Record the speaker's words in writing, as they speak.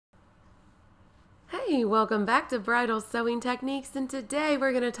Hey, welcome back to Bridal Sewing Techniques, and today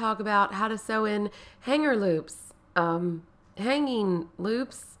we're going to talk about how to sew in hanger loops, hanging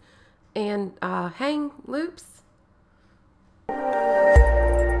loops, and hang loops.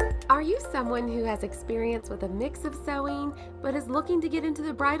 Are you someone who has experience with a mix of sewing but is looking to get into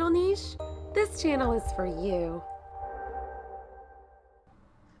the bridal niche? This channel is for you.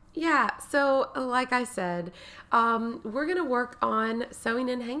 Yeah, so like I said, we're going to work on sewing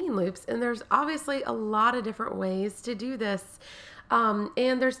in hanging loops, and there's obviously a lot of different ways to do this,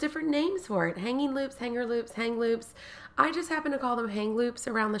 and there's different names for it: hanging loops, hanger loops, hang loops. I just happen to call them hang loops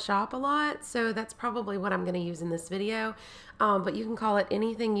around the shop a lot, so that's probably what I'm going to use in this video, but you can call it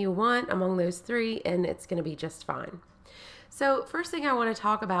anything you want among those three, and it's going to be just fine. So first thing I want to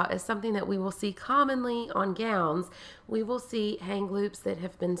talk about is something that we will see commonly on gowns. We will see hang loops that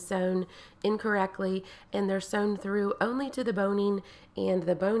have been sewn incorrectly, and they're sewn through only to the boning, and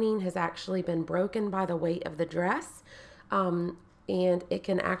the boning has actually been broken by the weight of the dress, and it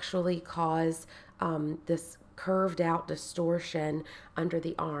can actually cause this curved out distortion under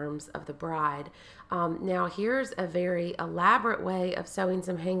the arms of the bride. Now here's a very elaborate way of sewing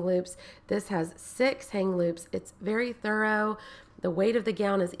some hang loops. This has 6 hang loops. It's very thorough. The weight of the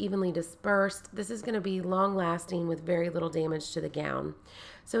gown is evenly dispersed. This is going to be long lasting with very little damage to the gown.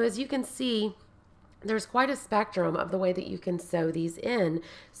 So as you can see, there's quite a spectrum of the way that you can sew these in.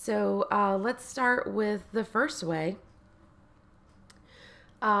 So let's start with the first way.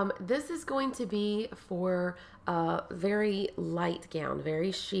 This is going to be for a very light gown,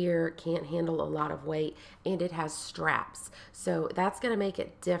 very sheer, can't handle a lot of weight, and it has straps. So that's going to make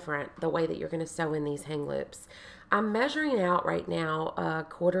it different, the way that you're going to sew in these hang loops. I'm measuring out right now a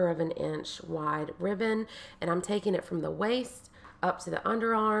 1/4 of an inch wide ribbon, and I'm taking it from the waist up to the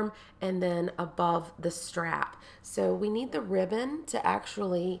underarm and then above the strap. So we need the ribbon to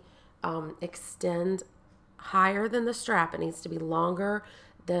actually extend higher than the strap. It needs to be longer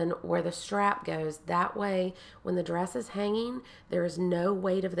than where the strap goes. That way, when the dress is hanging, there is no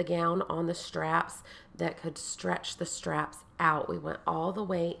weight of the gown on the straps that could stretch the straps out. We want all the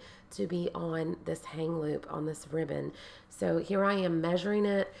weight to be on this hang loop, on this ribbon. So here I am measuring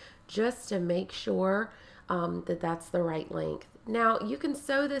it just to make sure that that's the right length. Now you can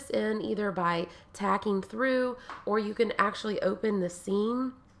sew this in either by tacking through, or you can actually open the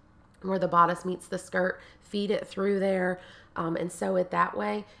seam where the bodice meets the skirt, feed it through there, and sew it that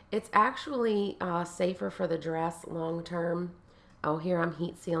way. It's actually safer for the dress long term. Oh, here I'm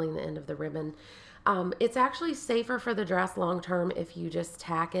heat sealing the end of the ribbon. It's actually safer for the dress long term if you just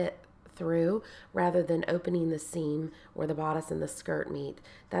tack it through rather than opening the seam where the bodice and the skirt meet.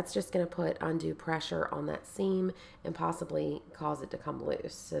 That's just going to put undue pressure on that seam and possibly cause it to come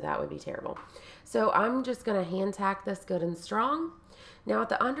loose. So that would be terrible. So I'm just going to hand tack this good and strong. Now at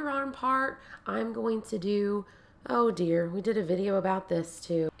the underarm part, I'm going to do, oh dear, we did a video about this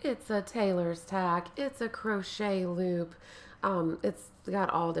too. It's a tailor's tack. It's a crochet loop. It's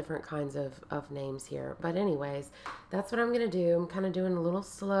got all different kinds of names here. But anyways, that's what I'm going to do. I'm kind of doing a little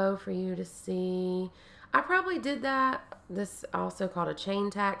slow for you to see. I probably did that. This also called a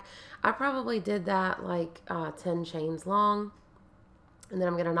chain tack. I probably did that like 10 chains long. And then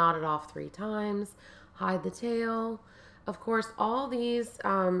I'm going to knot it off 3 times. Hide the tail. Of course, all these,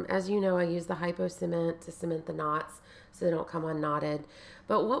 as you know, I use the hypo cement to cement the knots so they don't come unknotted.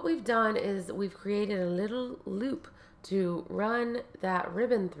 But what we've done is we've created a little loop to run that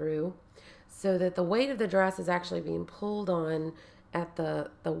ribbon through so that the weight of the dress is actually being pulled on at the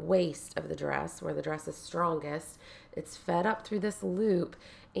waist of the dress, where the dress is strongest. It's fed up through this loop,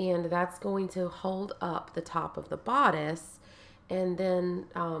 and that's going to hold up the top of the bodice. And then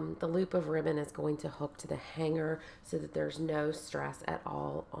the loop of ribbon is going to hook to the hanger so that there's no stress at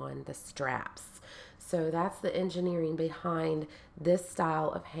all on the straps. So that's the engineering behind this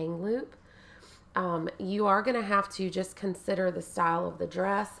style of hang loop. You are going to have to just consider the style of the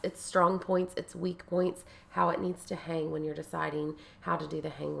dress, its strong points, its weak points, how it needs to hang when you're deciding how to do the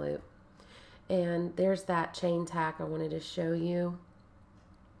hang loop. And there's that chain tack I wanted to show you.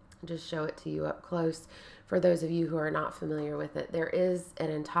 Just show it to you up close. For those of you who are not familiar with it, there is an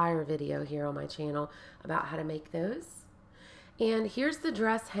entire video here on my channel about how to make those. And here's the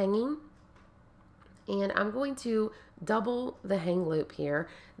dress hanging, and I'm going to double the hang loop here.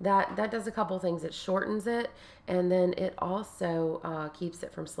 That does a couple things. It shortens it, and then it also keeps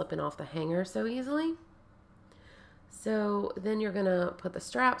it from slipping off the hanger so easily. So then you're gonna put the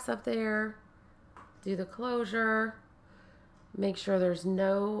straps up there, do the closure. Make sure there's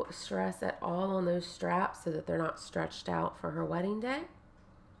no stress at all on those straps so that they're not stretched out for her wedding day.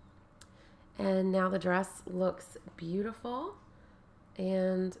 And now the dress looks beautiful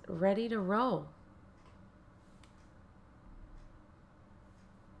and ready to roll.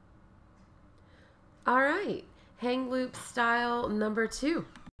 All right, hang loop style number 2.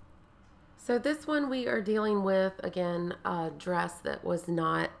 So this one we are dealing with, again, a dress that was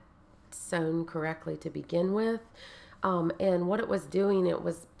not sewn correctly to begin with. And what it was doing, it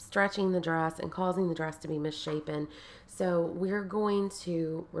was stretching the dress and causing the dress to be misshapen. So we're going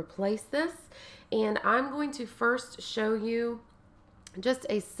to replace this, and I'm going to first show you just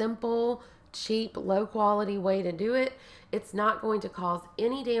a simple, cheap, low quality way to do it. It's not going to cause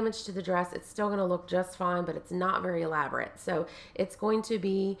any damage to the dress. It's still going to look just fine, but it's not very elaborate. So it's going to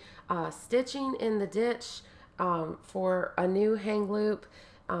be stitching in the ditch for a new hang loop.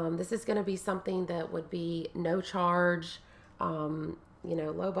 This is going to be something that would be no charge, you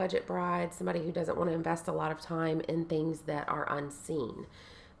know, low budget bride, somebody who doesn't want to invest a lot of time in things that are unseen.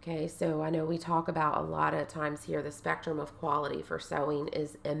 Okay, so I know we talk about a lot of times here, the spectrum of quality for sewing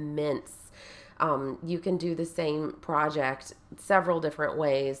is immense. You can do the same project several different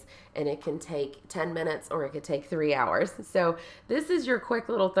ways, and it can take 10 minutes or it could take 3 hours. So this is your quick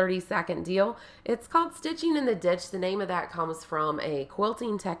little 30-second deal. It's called stitching in the ditch. The name of that comes from a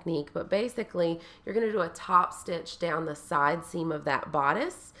quilting technique, but basically you're going to do a top stitch down the side seam of that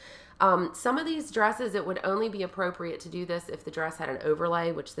bodice. Some of these dresses, it would only be appropriate to do this if the dress had an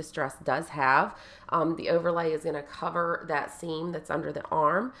overlay, which this dress does have. The overlay is going to cover that seam that's under the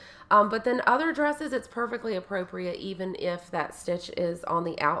arm. But then other dresses, it's perfectly appropriate even if that stitch is on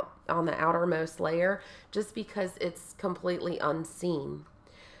the outermost layer, just because it's completely unseen.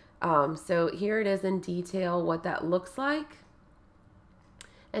 So here it is in detail what that looks like.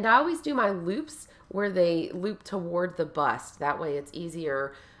 And I always do my loops where they loop toward the bust. That way it's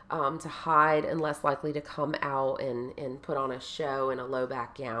easier to hide and less likely to come out and put on a show in a low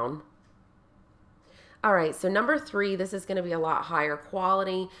back gown. All right, so number 3, this is going to be a lot higher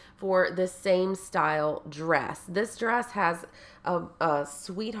quality for the same style dress. This dress has a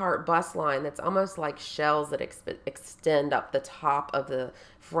sweetheart bust line that's almost like shells that extend up the top of the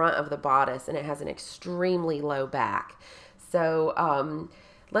front of the bodice, and it has an extremely low back. So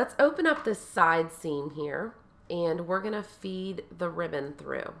let's open up this side seam here, and we're going to feed the ribbon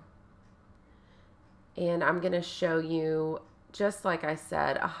through. And I'm going to show you, just like I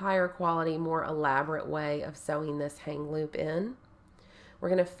said, a higher quality, more elaborate way of sewing this hang loop in. We're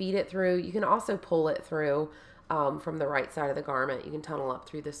going to feed it through. You can also pull it through from the right side of the garment. You can tunnel up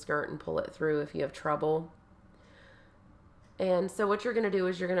through the skirt and pull it through if you have trouble. And so what you're going to do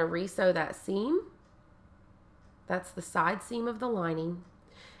is you're going to re-sew that seam. That's the side seam of the lining.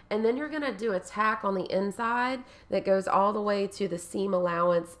 And then you're going to do a tack on the inside that goes all the way to the seam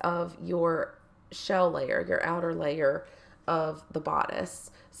allowance of your shell layer, your outer layer of the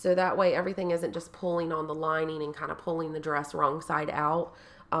bodice. So that way everything isn't just pulling on the lining and kind of pulling the dress wrong side out,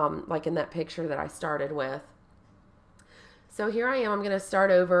 like in that picture that I started with. So here I am, I'm going to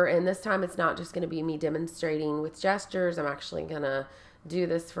start over, and this time it's not just going to be me demonstrating with gestures. I'm actually going to do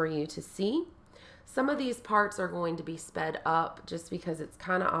this for you to see. Some of these parts are going to be sped up just because it's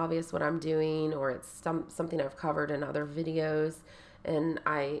kind of obvious what I'm doing, or it's something I've covered in other videos, and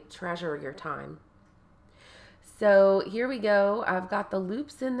I treasure your time. So here we go. I've got the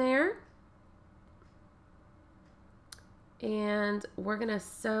loops in there, and we're going to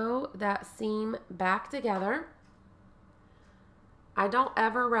sew that seam back together. I don't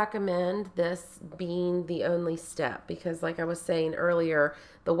ever recommend this being the only step because, like I was saying earlier,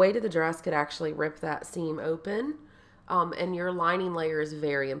 the weight of the dress could actually rip that seam open, and your lining layer is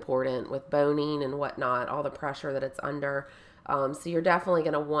very important with boning and whatnot, all the pressure that it's under. So you're definitely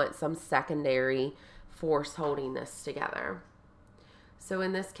going to want some secondary force holding this together. So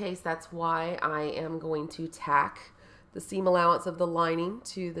in this case, that's why I am going to tack the seam allowance of the lining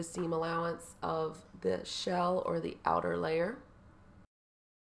to the seam allowance of the shell or the outer layer.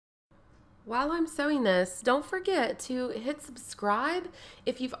 While I'm sewing this, don't forget to hit subscribe.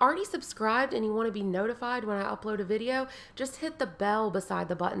 If you've already subscribed and you want to be notified when I upload a video, just hit the bell beside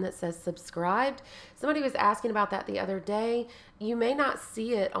the button that says subscribed. Somebody was asking about that the other day. You may not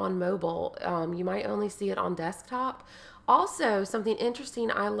see it on mobile. You might only see it on desktop. Also, something interesting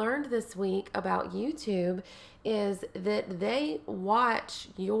I learned this week about YouTube is that they watch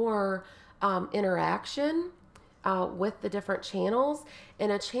your interaction with the different channels,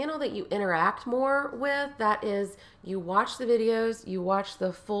 and a channel that you interact more with, that is, you watch the videos, you watch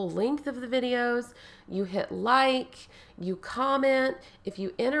the full length of the videos, you hit like, you comment. If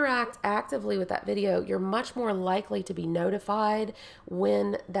you interact actively with that video, you're much more likely to be notified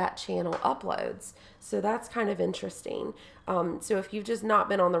when that channel uploads. So that's kind of interesting. So if you've just not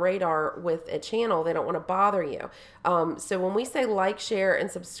been on the radar with a channel, they don't want to bother you. So when we say like, share,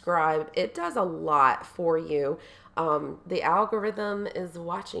 and subscribe, it does a lot for you. The algorithm is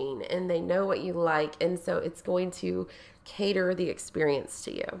watching and they know what you like, and so it's going to cater the experience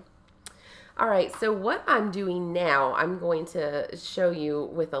to you. All right, so what I'm doing now, I'm going to show you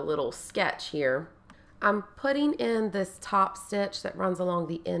with a little sketch here. I'm putting in this top stitch that runs along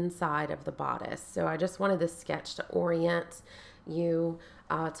the inside of the bodice. So I just wanted this sketch to orient you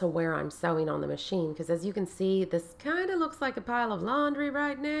to where I'm sewing on the machine, because as you can see, this kind of looks like a pile of laundry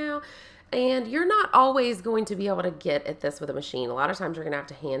right now. And you're not always going to be able to get at this with a machine. A lot of times you're going to have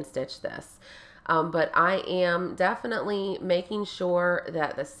to hand stitch this. But I am definitely making sure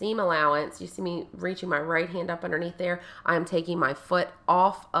that the seam allowance, you see me reaching my right hand up underneath there, I'm taking my foot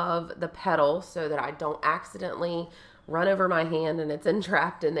off of the pedal so that I don't accidentally run over my hand and it's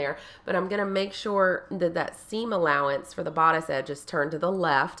entrapped in there. But I'm going to make sure that that seam allowance for the bodice edge is turned to the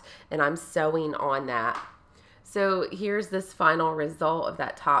left, and I'm sewing on that. So here's this final result of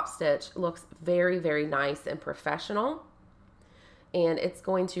that top stitch. Looks very, very nice and professional. And it's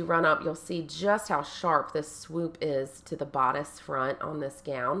going to run up. You'll see just how sharp this swoop is to the bodice front on this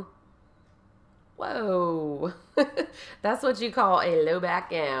gown. Whoa, that's what you call a low back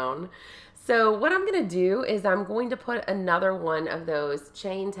gown. So what I'm going to do is I'm going to put another one of those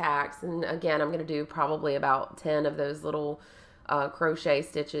chain tacks, and again, I'm going to do probably about 10 of those little crochet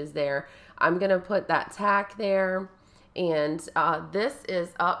stitches there. I'm going to put that tack there, and this is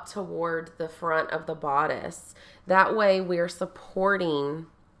up toward the front of the bodice. That way we're supporting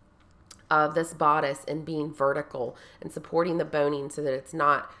this bodice and being vertical and supporting the boning so that it's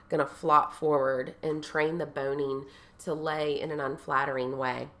not going to flop forward, and train the boning to lay in an unflattering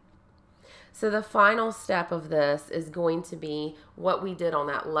way. So the final step of this is going to be what we did on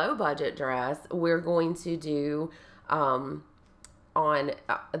that low budget dress. We're going to do on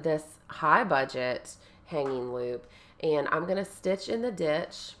this high budget hanging loop, and I'm going to stitch in the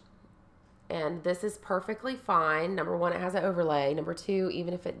ditch. And this is perfectly fine. Number one, it has an overlay. Number two,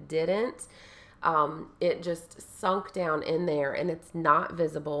 even if it didn't, it just sunk down in there and it's not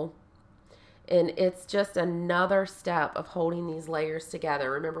visible. And it's just another step of holding these layers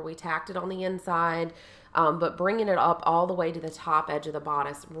together. Remember, we tacked it on the inside, but bringing it up all the way to the top edge of the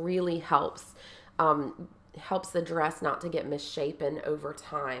bodice really helps the dress not to get misshapen over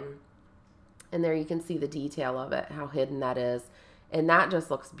time. And there you can see the detail of it, how hidden that is. And that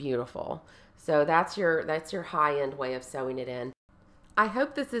just looks beautiful. So that's your high-end way of sewing it in. I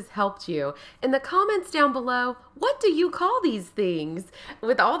hope this has helped you. In the comments down below, what do you call these things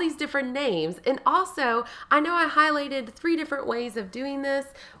with all these different names? And also, I know I highlighted 3 different ways of doing this,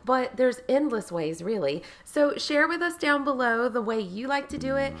 but there's endless ways really. So share with us down below the way you like to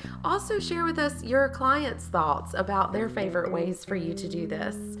do it. Also share with us your clients' thoughts about their favorite ways for you to do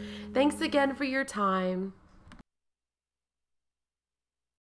this. Thanks again for your time.